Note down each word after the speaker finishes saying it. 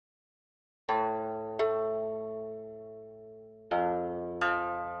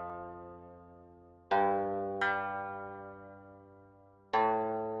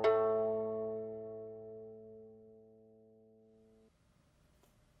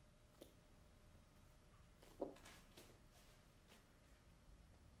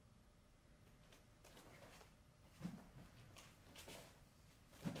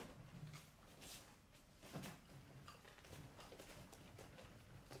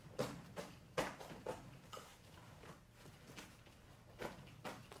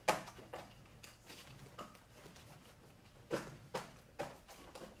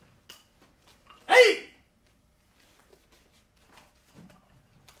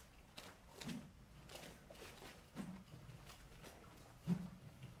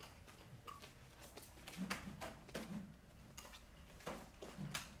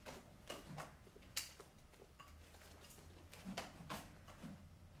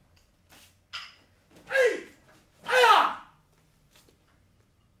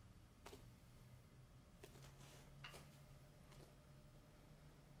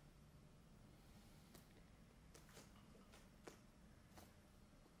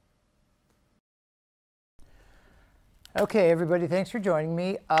Okay, everybody, thanks for joining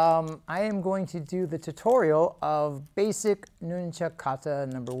me. I am going to do the tutorial of basic Nunchuck kata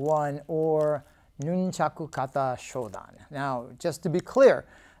number 1, or Nunchaku kata shodan. Now, just to be clear,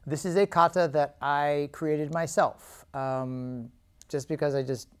 this is a kata that I created myself. Just because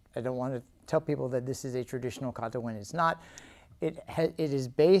I don't want to tell people that this is a traditional kata when it's not. It is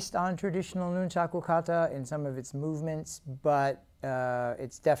based on traditional Nunchaku kata in some of its movements, but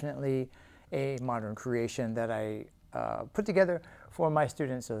it's definitely a modern creation that I put together for my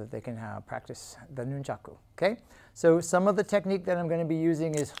students so that they can practice the Nunchaku. Okay, so some of the technique that I'm going to be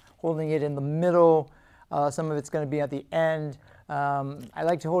using is holding it in the middle. Some of it's going to be at the end. I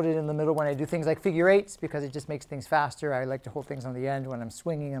like to hold it in the middle when I do things like figure eights because it just makes things faster. I like to hold things on the end when I'm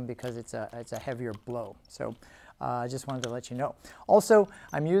swinging them because it's a heavier blow. So I just wanted to let you know. Also,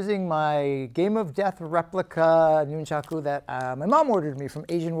 I'm using my Game of Death replica Nunchaku that my mom ordered me from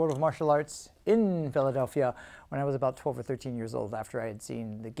Asian World of Martial Arts in Philadelphia when I was about 12 or 13 years old, after I had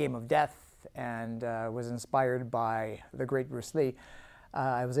seen the Game of Death and was inspired by the great Bruce Lee.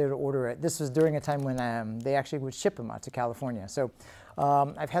 I was able to order it. This was during a time when they actually would ship them out to California. So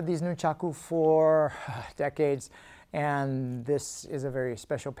I've had these Nunchaku for decades, and this is a very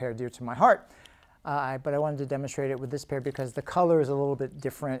special pair dear to my heart. But I wanted to demonstrate it with this pair because the color is a little bit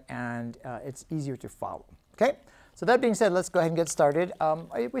different and it's easier to follow. Okay, so that being said, let's go ahead and get started.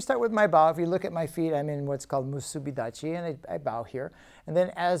 We start with my bow. If you look at my feet, I'm in what's called musubidachi, and I bow here. And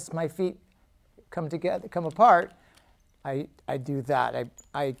then as my feet come apart, I do that.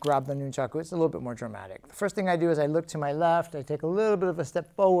 I grab the Nunchaku. It's a little bit more dramatic. The first thing I do is I look to my left. I take a little bit of a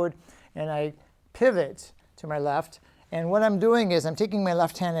step forward, and I pivot to my left. And what I'm doing is I'm taking my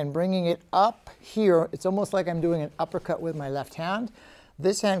left hand and bringing it up here. It's almost like I'm doing an uppercut with my left hand.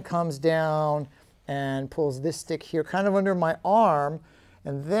 This hand comes down and pulls this stick here kind of under my arm,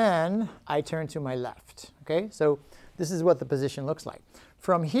 and then I turn to my left. Okay, so this is what the position looks like.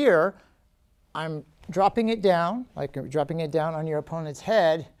 From here, I'm dropping it down, like dropping it down on your opponent's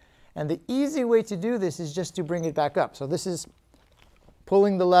head, and the easy way to do this is just to bring it back up. So this is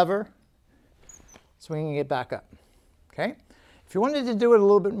pulling the lever, swinging it back up. Okay? If you wanted to do it a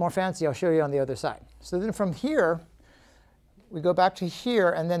little bit more fancy, I'll show you on the other side. So then from here, we go back to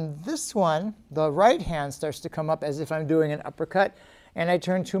here, and then this one, the right hand starts to come up as if I'm doing an uppercut, and I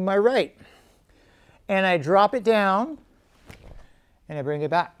turn to my right. And I drop it down, and I bring it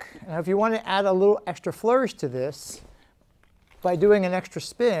back. Now if you want to add a little extra flourish to this, by doing an extra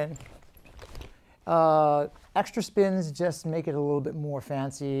spin, extra spins just make it a little bit more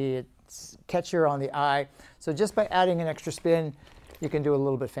fancy. It's catchier on the eye. So just by adding an extra spin, you can do a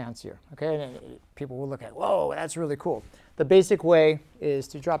little bit fancier. Okay, and people will look at, whoa, that's really cool. The basic way is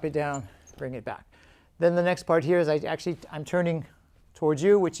to drop it down, bring it back. Then the next part here is I'm turning towards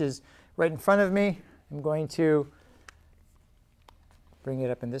you, which is right in front of me. I'm going to bring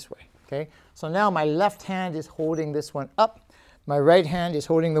it up in this way. Okay, so now my left hand is holding this one up. My right hand is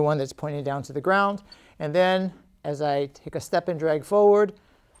holding the one that's pointing down to the ground. And then as I take a step and drag forward,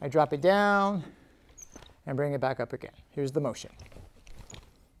 I drop it down and bring it back up again. Here's the motion.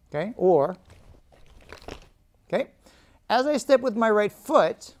 Okay, okay, as I step with my right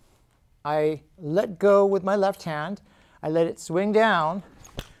foot, I let go with my left hand. I let it swing down,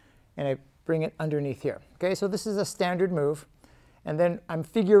 and I bring it underneath here. Okay, so this is a standard move. And then I'm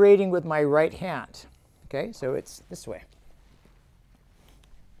figure eighting with my right hand. Okay, so it's this way.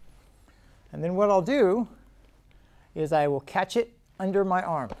 And then what I'll do is I will catch it under my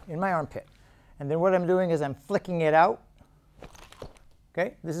arm, in my armpit. And then what I'm doing is I'm flicking it out.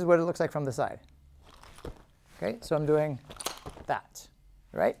 Okay, this is what it looks like from the side. Okay, so I'm doing that,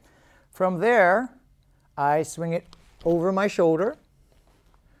 right? From there, I swing it over my shoulder.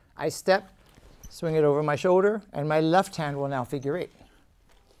 I step, swing it over my shoulder, and my left hand will now figure eight.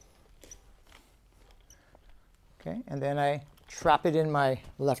 Okay, and then I trap it in my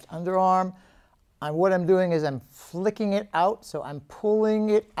left underarm. And what I'm doing is I'm flicking it out, so I'm pulling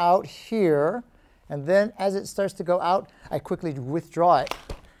it out here, and then as it starts to go out, I quickly withdraw it,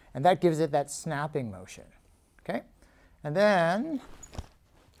 and that gives it that snapping motion. Okay, and then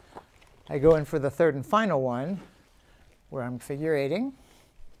I go in for the third and final one, where I'm figure eighting.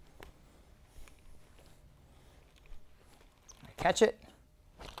 I catch it,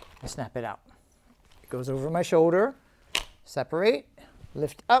 I snap it out. It goes over my shoulder, separate,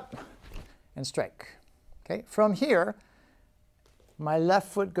 lift up, and strike. Okay, from here, my left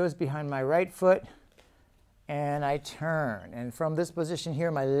foot goes behind my right foot, and I turn. And from this position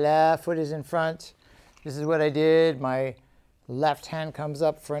here, my left foot is in front. This is what I did. My left hand comes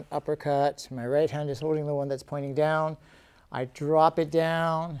up for an uppercut. My right hand is holding the one that's pointing down. I drop it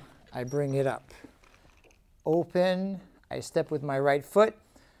down. I bring it up. open, I step with my right foot,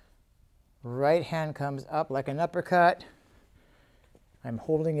 right hand comes up like an uppercut. I'm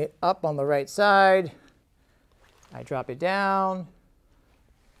holding it up on the right side. I drop it down,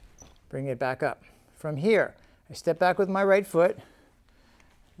 bring it back up. From here, I step back with my right foot.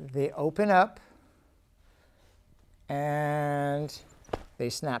 They open up, and they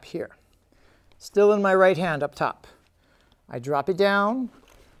snap here. Still in my right hand up top. I drop it down,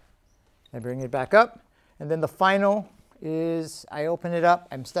 I bring it back up, and then the final is I open it up.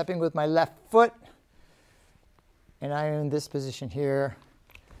 I'm stepping with my left foot, and I'm in this position here.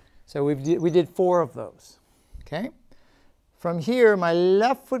 So we did 4 of those, okay? From here, my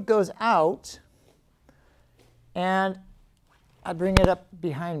left foot goes out, and I bring it up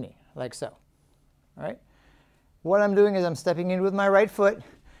behind me, like so, all right? What I'm doing is I'm stepping in with my right foot,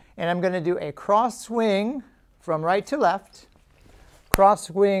 and I'm going to do a cross swing from right to left, cross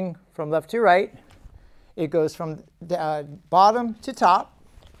swing from left to right. It goes from bottom to top,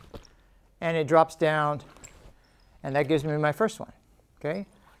 and it drops down, and that gives me my first one, okay?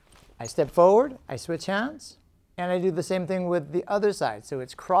 I step forward, I switch hands, and I do the same thing with the other side. So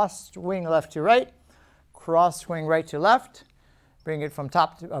it's cross swing left to right, cross swing right to left, bring it from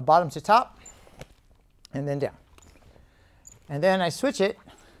top to, bottom to top, and then down. And then I switch it,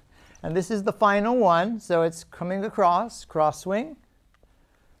 and this is the final one. So it's coming across, cross swing,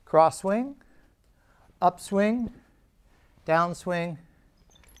 upswing, downswing,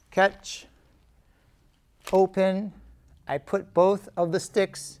 catch, open. I put both of the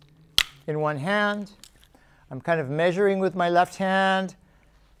sticks in one hand. I'm kind of measuring with my left hand,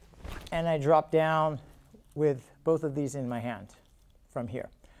 and I drop down with both of these in my hand from here.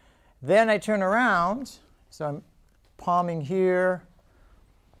 Then I turn around, so I'm palming here,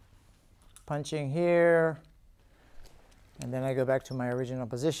 punching here, and then I go back to my original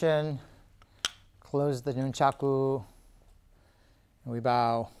position, close the Nunchaku, and we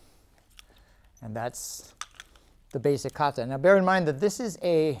bow, and that's the basic kata. Now bear in mind that this is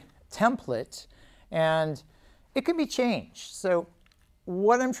a template, and it can be changed. So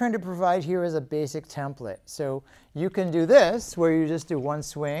what I'm trying to provide here is a basic template. So you can do this, where you just do one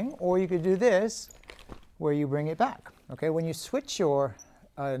swing, or you could do this, where you bring it back. Okay, when you switch your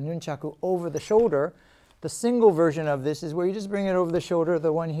Nunchaku over the shoulder, the single version of this is where you just bring it over the shoulder,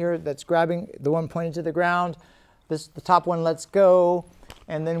 the one here that's grabbing, the one pointed to the ground, the top one lets go,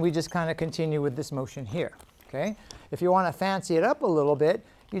 and then we just kind of continue with this motion here. Okay, if you want to fancy it up a little bit,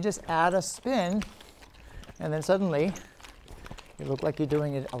 you just add a spin, and then suddenly you look like you're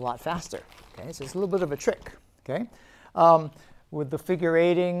doing it a lot faster. Okay, so it's a little bit of a trick. Okay, with the figure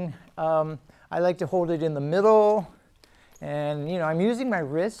eighting, I like to hold it in the middle, and I'm using my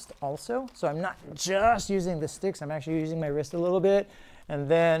wrist also, so I'm not just using the sticks. I'm actually using my wrist a little bit, and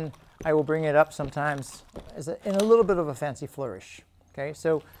then I will bring it up sometimes in a little bit of a fancy flourish. Okay,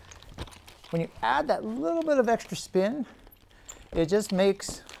 so when you add that little bit of extra spin, it just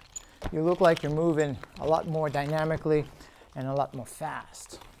makes you look like you're moving a lot more dynamically and a lot more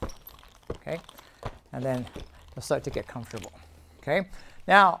fast. Okay, and then you'll start to get comfortable. Okay,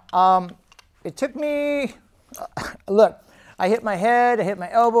 now it took me, look, I hit my head, I hit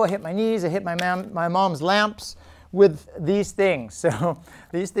my elbow, I hit my knees, I hit my mom's lamps with these things. So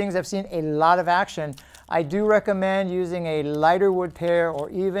these things I've seen a lot of action. I do recommend using a lighter wood pair, or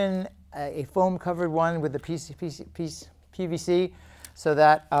even a foam covered one with the PVC, so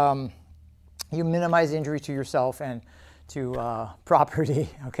that you minimize injury to yourself and to property.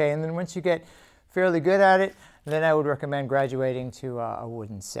 Okay, and then once you get fairly good at it, then I would recommend graduating to a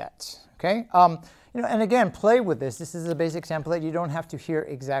wooden set. Okay, and again, play with this. This is a basic template. You don't have to adhere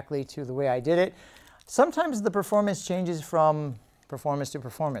exactly to the way I did it. Sometimes the performance changes from performance to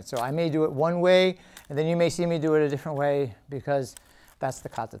performance. So I may do it one way, and then you may see me do it a different way, because that's the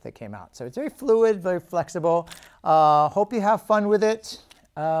kata that came out. So it's very fluid, very flexible. Hope you have fun with it.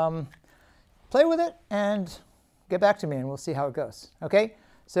 Play with it and get back to me, and we'll see how it goes. Okay,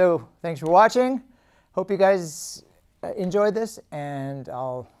 so thanks for watching. Hope you guys enjoyed this, and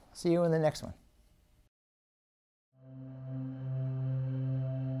I'll see you in the next one.